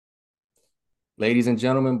Ladies and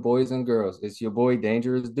gentlemen, boys and girls, it's your boy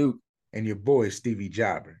Dangerous Duke, And your boy, Stevie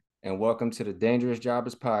Jobber. and welcome to the Dangerous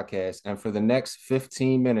Jobbers podcast. And for the next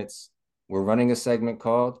 15 minutes, we're running a segment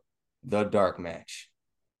called The Dark Match.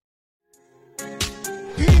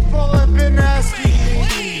 People have been asking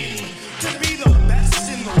me to be the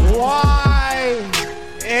best in the world. Why,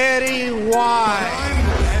 Eddie, why?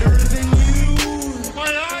 I'm better than you.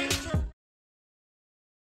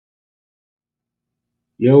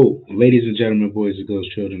 Yo, ladies and gentlemen, boys and girls,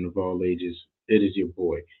 children of all ages, it is your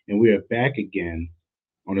boy. And we are back again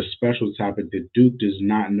on a special topic that Duke does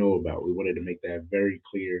not know about. We wanted to make that very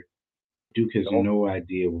clear. Duke has Go, no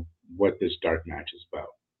idea what this dark match is about.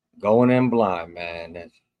 Going in blind, man.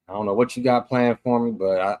 I don't know what you got planned for me,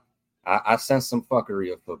 but I sense some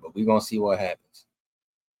fuckery afoot, but we're gonna see what happens.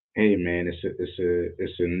 Hey man,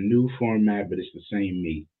 it's a new format, but it's the same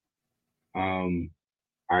me. Um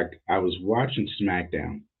I was watching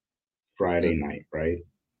SmackDown Friday Mm-hmm. night, right?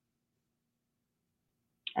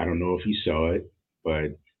 I don't know if you saw it,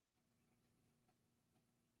 but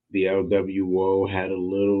the LWO had a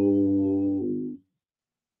little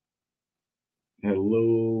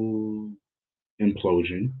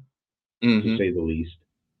implosion, to Mm-hmm. say the least.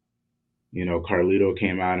 Carlito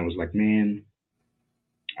came out and was like, "Man,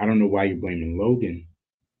 I don't know why you're blaming Logan,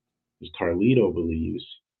 because Carlito believes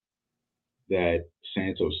that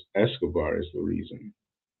Santos Escobar is the reason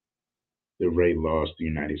that Ray lost the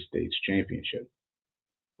United States Championship."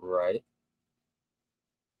 Right.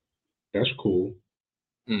 That's cool.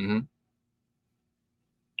 Mm-hmm.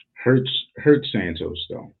 Hurts Santos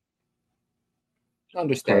though.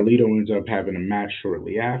 Understandable. Carlito ends up having a match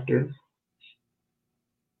shortly after.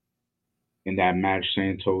 In that match,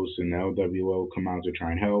 Santos and the LWO come out to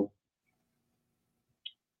try and help,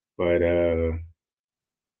 but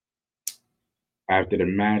after the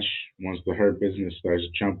match, once the Hurt Business starts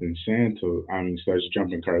jumping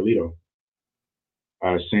Carlito,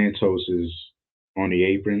 Santos is on the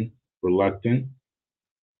apron, reluctant.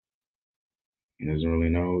 He doesn't really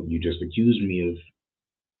know. You just accused me of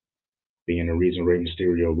being the reason Rey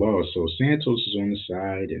Mysterio lost. So Santos is on the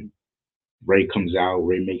side, and Ray comes out.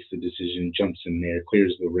 Ray makes the decision, jumps in there,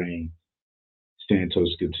 clears the ring.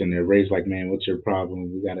 Santos gets in there. Ray's like, "Man, what's your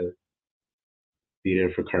problem? We gotta be there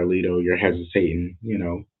for Carlito. You're hesitating."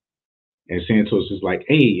 And Santos is like,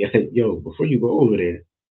 "Hey, yo, before you go over there,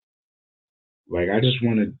 like, I just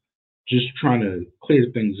want to just trying to clear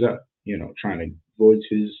things up, trying to voice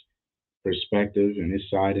his perspective and his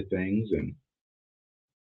side of things." And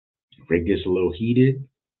Rick gets a little heated,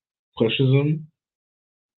 pushes him,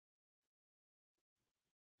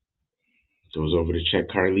 goes over to check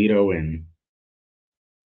Carlito, and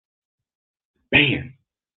bam,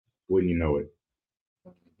 wouldn't you know it,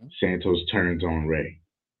 Mm-hmm. Santos turns on Ray.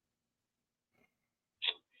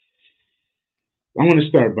 I want to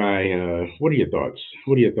start by what are your thoughts?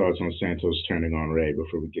 What are your thoughts on Santos turning on Ray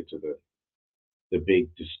before we get to the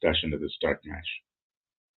big discussion of the start match?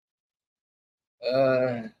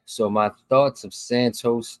 So my thoughts of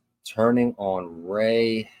Santos turning on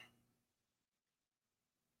Ray.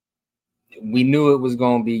 We knew it was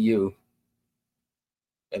gonna be you.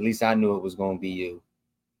 At least I knew it was gonna be you.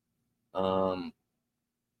 Um,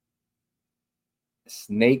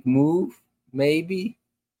 Snake move, maybe.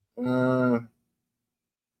 Uh,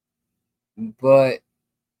 but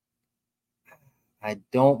I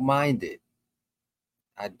don't mind it.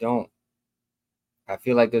 I don't. I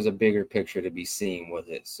feel like there's a bigger picture to be seen with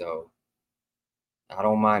it, so I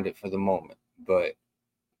don't mind it for the moment. But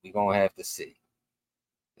we're gonna have to see.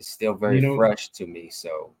 It's still very You know, fresh to me,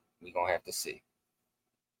 so we're gonna have to see.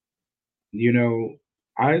 you know,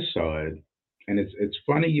 I saw it, and it's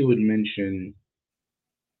funny you would mention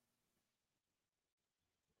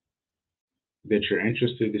that you're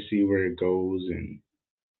interested to see where it goes, and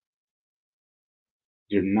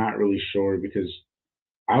you're not really sure because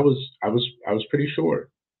I was pretty sure.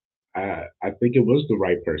 I think it was the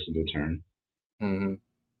right person to turn, Mm-hmm.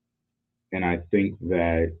 and I think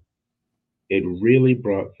that it really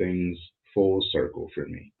brought things full circle for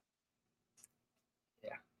me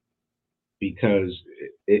Yeah. because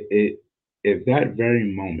at that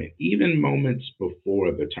very moment, even moments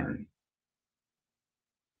before the turn,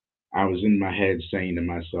 I was in my head saying to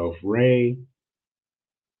myself, "Ray,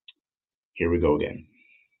 here we go again.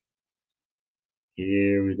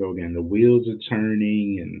 Here we go again. The wheels are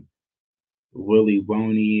turning and Willy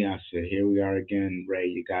Woney." I said, "Here we are again, Ray.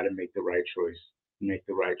 You got to make the right choice. Make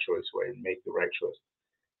the right choice, Ray. Make the right choice.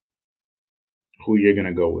 Who you're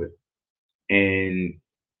gonna go with?" And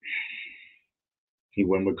he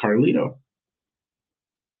went with Carlito.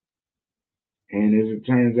 And as it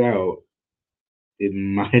turns out, it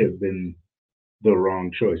might have been the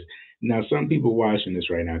wrong choice. Now, some people watching this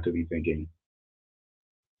right now could be thinking,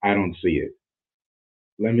 I don't see it.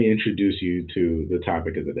 Let me introduce you to the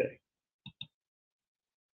topic of the day.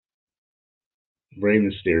 Rey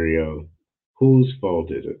Mysterio, whose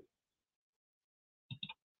fault is it?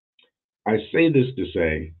 I say this to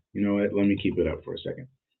say, you know what? Let me keep it up for a second.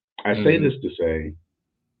 I say Mm-hmm. this to say,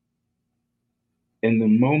 in the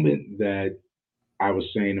moment that I was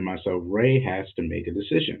saying to myself, Rey has to make a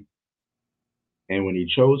decision. And when he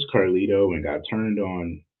chose Carlito and got turned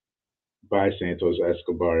on by Santos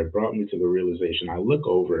Escobar, it brought me to the realization. I look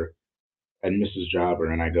over at Mrs.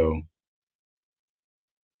 Jobber and I go,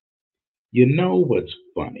 you know what's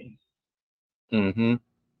funny Mm-hmm.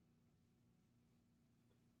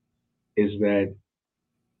 is that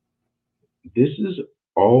this is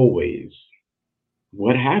always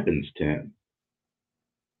what happens to him.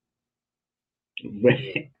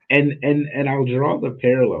 Yeah. And I'll draw the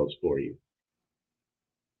parallels for you.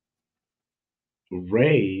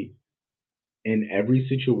 Ray, in every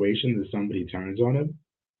situation that somebody turns on him,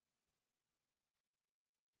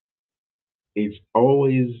 it's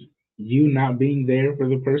always you not being there for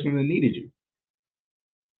the person that needed you.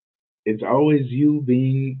 It's always you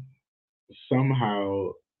being somehow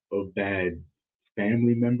a bad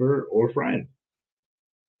family member or friend.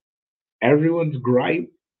 Everyone's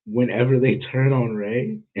gripe whenever they turn on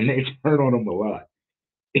Ray, and they turn on him a lot,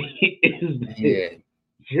 is that Yeah.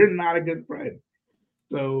 you're not a good friend.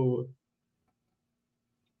 So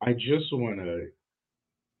I just wanna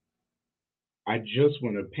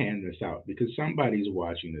pan this out because somebody's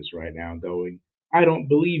watching this right now going, I don't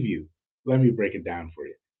believe you. Let me break it down for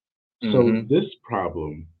you. So Mm-hmm. this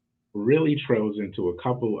problem really trails into a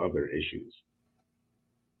couple other issues.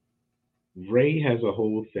 Ray has a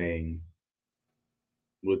whole thing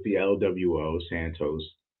with the LWO,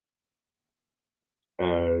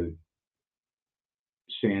 uh,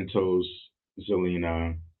 Santos,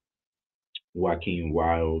 Zelina, Joaquin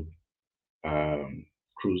Wild,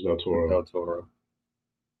 Cruz del Toro. Del Toro.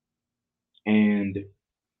 And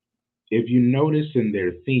if you notice in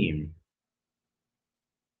their theme,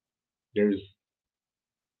 there's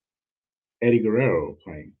Eddie Guerrero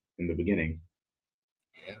playing in the beginning.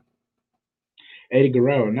 Yeah. Eddie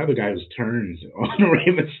Guerrero, another guy who's turns on Rey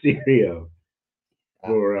Mysterio Ah,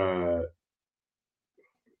 for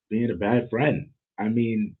being a bad friend. I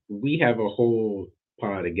mean, we have a whole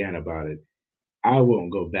pod again about it. I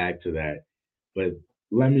won't go back to that, but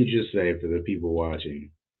let me just say for the people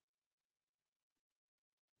watching,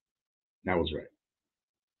 that was right.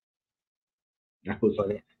 That was but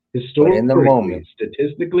but in the historically, moment,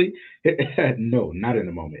 statistically, no, not in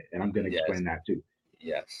the moment, and I'm going to yes, explain that too.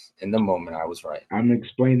 yes, in the moment, I was right. I'm going to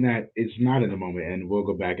explain that it's not in the moment, and we'll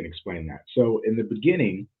go back and explain that. So in the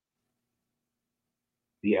beginning,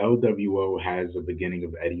 the LWO has a beginning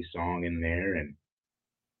of Eddie's song in there, and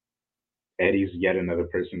Eddie's yet another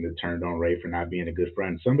person that turned on Ray for not being a good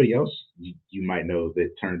friend. Somebody else you might know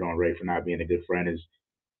that turned on Ray for not being a good friend is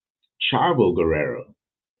Chavo Guerrero.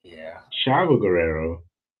 Yeah. Chavo Guerrero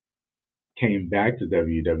came back to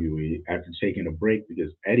WWE after taking a break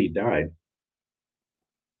because Eddie died.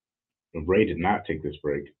 And Ray did not take this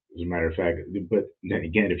break, as a matter of fact. But then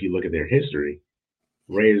again, if you look at their history,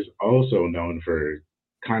 Yeah. Ray is also known for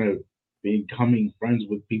kind of becoming friends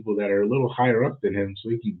with people that are a little higher up than him, so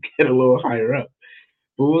he can get a little higher up.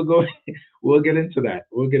 But we'll go. We'll get into that.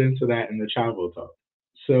 We'll get into that in the Chavo talk.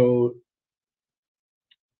 So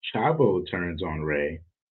Chavo turns on Ray,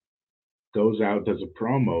 goes out, does a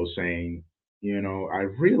promo saying, I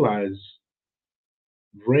realized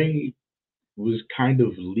Ray was kind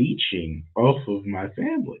of leeching off of my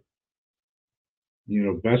family.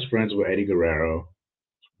 Best friends with Eddie Guerrero,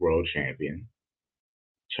 world champion.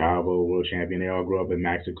 Chavo, world champion. They all grew up in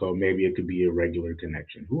Mexico. Maybe it could be a regular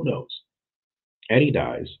connection. Who knows? Eddie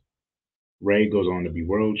dies. Ray goes on to be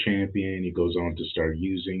world champion. He goes on to start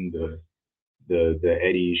using the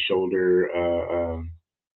Eddie shoulder.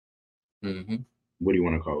 Mm-hmm. What do you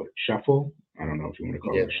want to call it? Shuffle. I don't know if you want to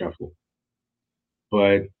call it a Yeah. shuffle,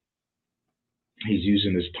 but he's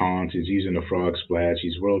using his taunts. He's using the frog splash.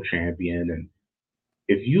 He's world champion, and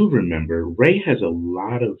if you remember, Ray has a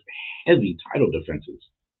lot of heavy title defenses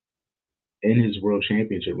in his world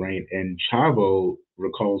championship reign, and Chavo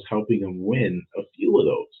recalls helping him win a few of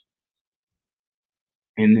those.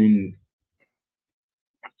 And then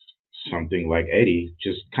something like Eddie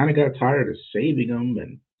just kind of got tired of saving him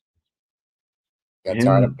and Got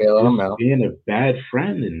tired of him bailing just them out. being a bad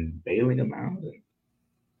friend and bailing him out.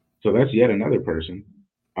 So that's yet another person.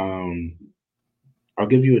 Um, I'll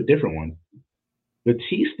give you a different one.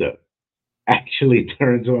 Batista actually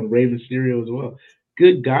turns on Rey Mysterio as well.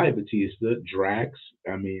 good guy, Batista. Drax.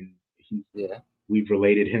 I mean, Yeah. we've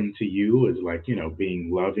related him to you as like,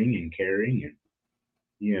 being loving and caring and,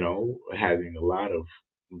 having a lot of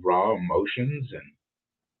raw emotions. And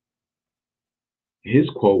his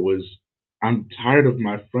quote was, "I'm tired of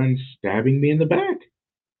my friends stabbing me in the back."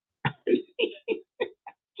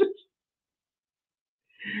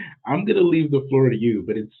 I'm going to leave the floor to you,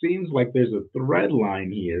 but it seems like there's a thread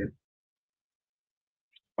line here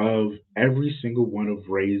of every single one of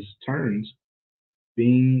Ray's turns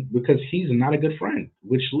being because he's not a good friend,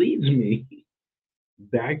 which leads me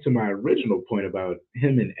back to my original point about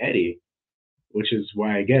him and Eddie, which is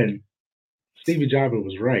why, again, Stevie Jobber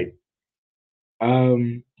was right.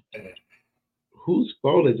 Um, whose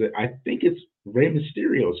fault is it? I think it's Rey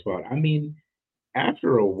Mysterio's fault. I mean,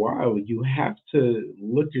 after a while, you have to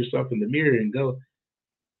look yourself in the mirror and go,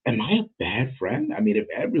 am I a bad friend? I mean, if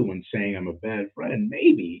everyone's saying I'm a bad friend,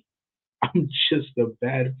 maybe I'm just a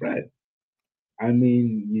bad friend. I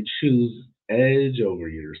mean, you choose Edge over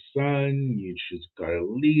your son, you choose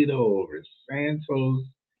Carlito over Santos,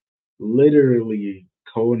 literally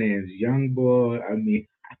Conan's young boy. I mean,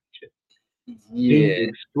 dude, Yeah.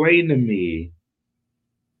 explain to me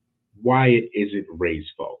why it isn't Ray's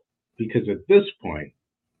fault. Because at this point,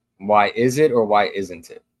 Why is it or why isn't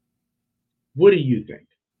it? what do you think?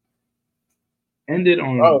 End it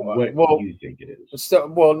on Oh, what well, you think it is. so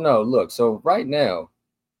no, look. So right now,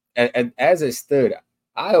 and as it stood,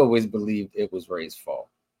 I always believed it was Ray's fault.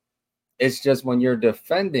 It's just when you have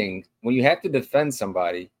to defend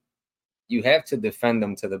somebody, you have to defend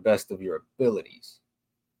them to the best of your abilities.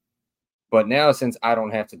 But now, since I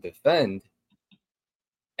don't have to defend,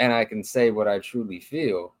 and I can say what I truly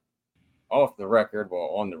feel off the record,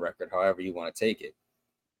 or on the record, however you want to take it,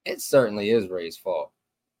 it certainly is Ray's fault.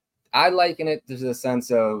 I liken it to the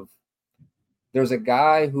sense of there's a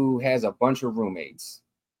guy who has a bunch of roommates.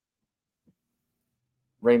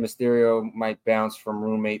 Rey Mysterio might bounce from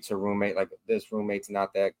roommate to roommate, like this roommate's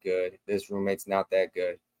not that good, this roommate's not that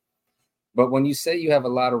good. But when you say you have a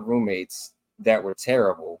lot of roommates that were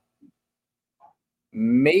terrible,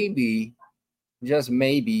 maybe, just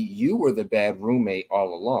maybe, you were the bad roommate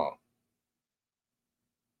all along.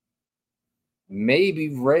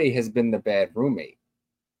 Maybe Rey has been the bad roommate,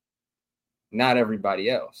 not everybody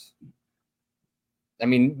else. I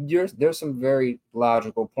mean, there's some very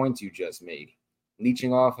logical points you just made.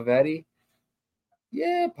 Leeching off of Eddie?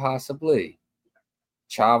 Yeah, possibly.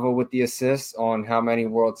 Chavo with the assists on how many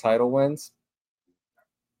world title wins?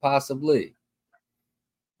 Possibly.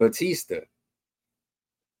 Batista.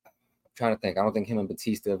 I'm trying to think. I don't think him and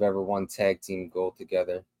Batista have ever won tag team gold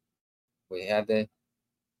together. Wait, have they?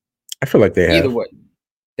 I feel like they have. Either way,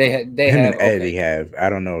 they him have. And Eddie Okay. have. I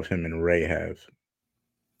don't know if him and Ray have.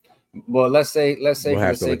 Well, let's say We'll for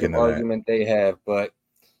the sake of argument they have, but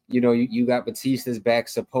you got Batista's back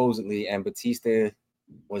supposedly, and Batista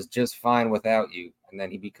was just fine without you, and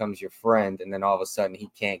then he becomes your friend, and then all of a sudden he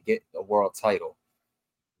can't get a world title.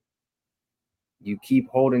 You keep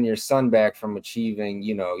holding your son back from achieving,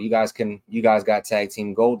 you guys got tag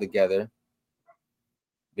team gold together,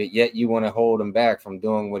 but yet you want to hold him back from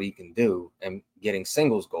doing what he can do and getting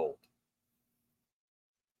singles gold.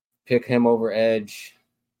 Pick him over Edge.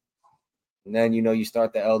 And then, you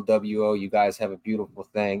start the LWO. You guys have a beautiful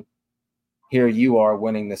thing. Here you are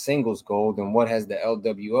winning the singles gold. And what has the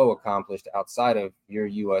LWO accomplished outside of your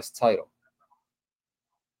U.S. title?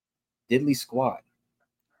 Diddly squat.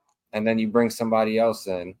 And then you bring somebody else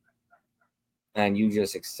in and you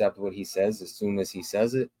just accept what he says as soon as he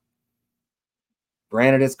says it.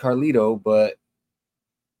 Granted, it's Carlito, but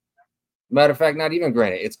matter of fact, not even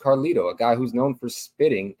granted, it's Carlito, a guy who's known for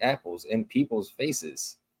spitting apples in people's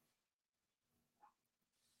faces.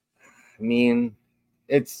 I mean,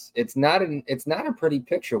 it's not a pretty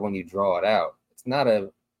picture when you draw it out. It's not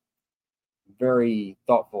a very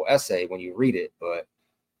thoughtful essay when you read it, but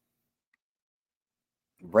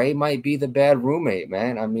Rey might be the bad roommate,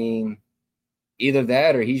 man. I mean, either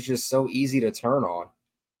that or he's just so easy to turn on.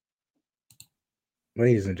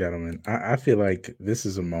 Ladies and gentlemen, I feel like this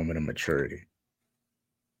is a moment of maturity.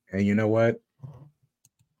 And you know what?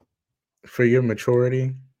 For your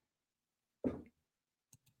maturity,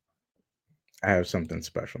 I have something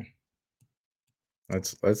special.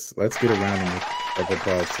 Let's get a round of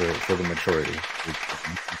applause for the maturity.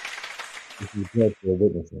 We're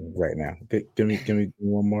witnessing right now. Can we do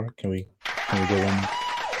one more? Can we go one more?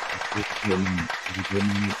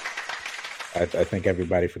 I thank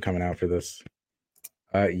everybody for coming out for this.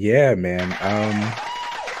 Yeah, man.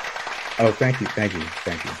 Oh, thank you. I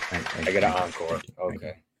get an encore.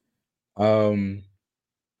 Okay.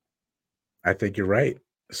 I think you're right.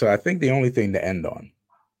 So I think the only thing to end on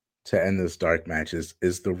to end this dark match is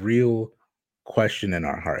the real question in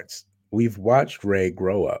our hearts. We've watched Rey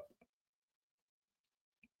grow up.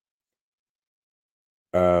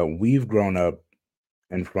 We've grown up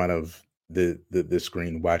in front of the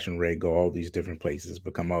screen watching Rey go all these different places,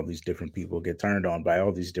 become all these different people, get turned on by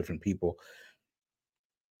all these different people.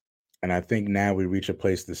 And I think now we reach a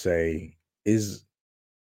place to say, is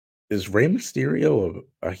Rey Mysterio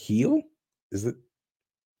a heel? Is it?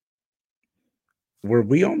 Were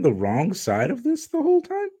we on the wrong side of this the whole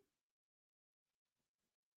time?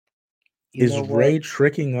 Is Rey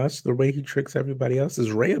tricking us the way he tricks everybody else?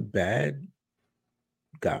 Is Rey a bad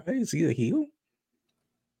guy? Is he a heel?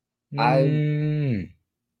 I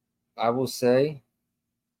will say,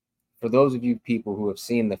 for those of you people who have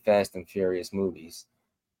seen the Fast and Furious movies,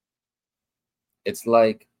 it's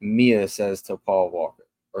like Mia says to Paul Walker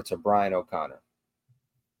or to Brian O'Connor,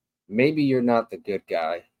 maybe you're not the good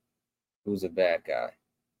guy who's a bad guy.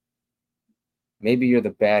 Maybe you're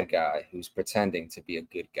the bad guy who's pretending to be a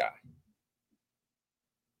good guy.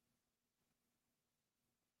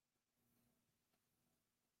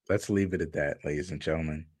 Let's leave it at that, ladies and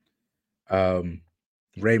gentlemen.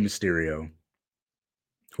 Rey Mysterio,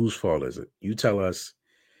 whose fault is it? You tell us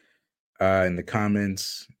in the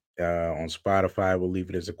comments on Spotify. We'll leave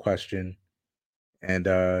it as a question. And,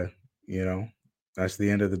 that's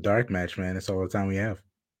the end of the dark match, man. That's all the time we have.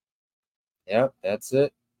 Yep, that's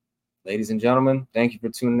it. Ladies and gentlemen, thank you for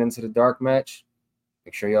tuning into the dark match.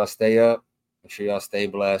 Make sure y'all stay up. Make sure y'all stay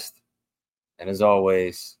blessed. And as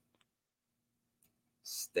always,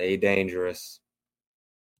 stay dangerous.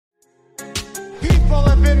 People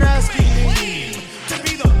have been asking me to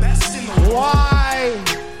be the best in the world. Why,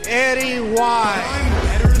 Eddie, why?